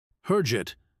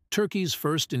Hürjet, Turkey's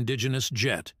first indigenous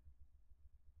jet.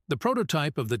 The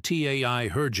prototype of the TAI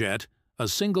Hürjet, a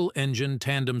single-engine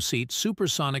tandem-seat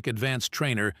supersonic advanced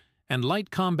trainer and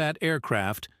light combat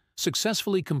aircraft,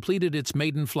 successfully completed its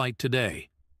maiden flight today.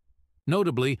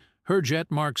 Notably, Hürjet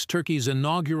marks Turkey's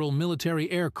inaugural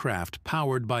military aircraft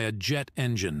powered by a jet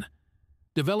engine.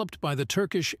 Developed by the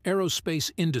Turkish Aerospace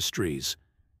Industries,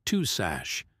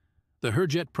 TUSAŞ, the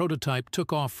Hürjet prototype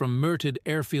took off from Mürted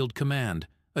Airfield Command,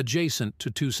 adjacent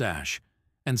to TUSAŞ,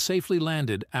 and safely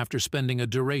landed after spending a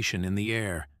duration in the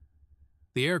air.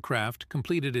 The aircraft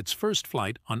completed its first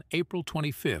flight on April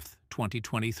 25,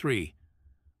 2023.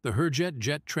 The Hürjet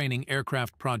jet training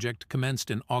aircraft project commenced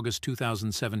in August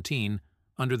 2017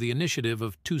 under the initiative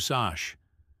of TUSAŞ.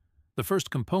 The first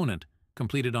component,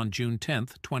 completed on June 10,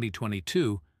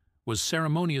 2022, was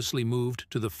ceremoniously moved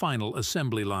to the final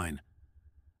assembly line.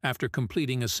 After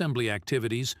completing assembly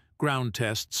activities, ground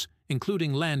tests,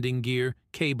 including landing gear,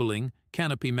 cabling,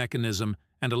 canopy mechanism,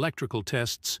 and electrical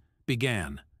tests,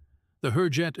 began. The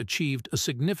Hürjet achieved a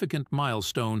significant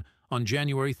milestone on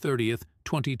January 30,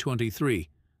 2023,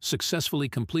 successfully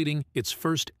completing its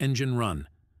first engine run.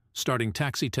 Starting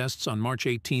taxi tests on March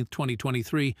 18,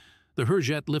 2023, the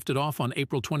Hürjet lifted off on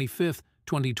April 25,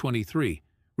 2023,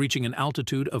 reaching an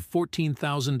altitude of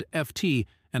 14,000 ft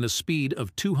and a speed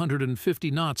of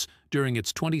 250 knots during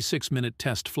its 26-minute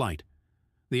test flight.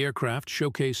 The aircraft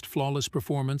showcased flawless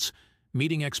performance,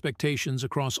 meeting expectations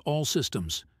across all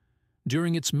systems.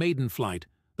 During its maiden flight,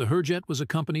 the Hürjet was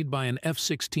accompanied by an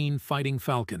F-16 Fighting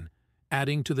Falcon,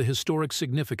 adding to the historic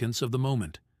significance of the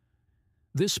moment.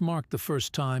 This marked the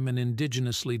first time an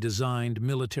indigenously designed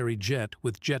military jet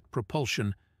with jet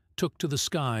propulsion took to the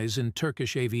skies in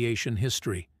Turkish aviation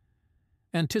history.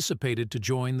 Anticipated to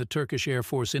join the Turkish Air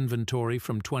Force inventory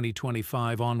from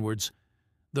 2025 onwards,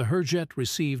 the Hürjet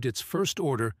received its first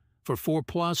order for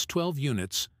 4+12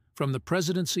 units from the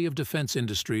Presidency of Defense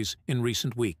Industries in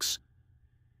recent weeks.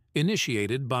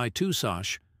 Initiated by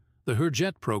TUSAŞ, the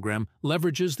Hürjet program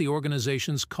leverages the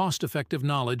organization's cost-effective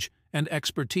knowledge and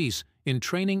expertise in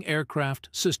training aircraft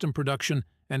system production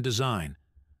and design.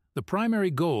 The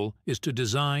primary goal is to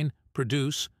design,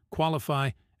 produce, qualify,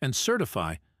 and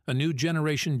certify a new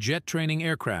generation jet training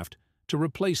aircraft to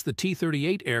replace the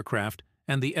T-38 aircraft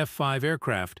and the F-5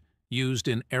 aircraft used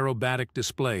in aerobatic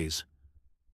displays.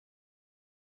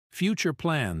 Future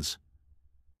plans.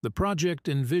 The project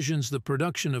envisions the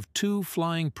production of 2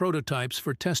 flying prototypes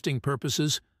for testing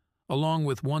purposes, along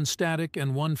with 1 static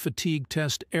and 1 fatigue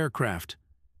test aircraft.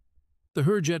 The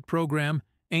Hürjet program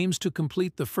aims to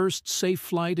complete the first safe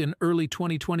flight in early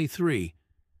 2023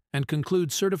 and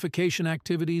conclude certification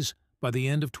activities by the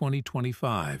end of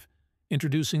 2025,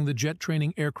 introducing the jet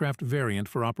training aircraft variant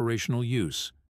for operational use.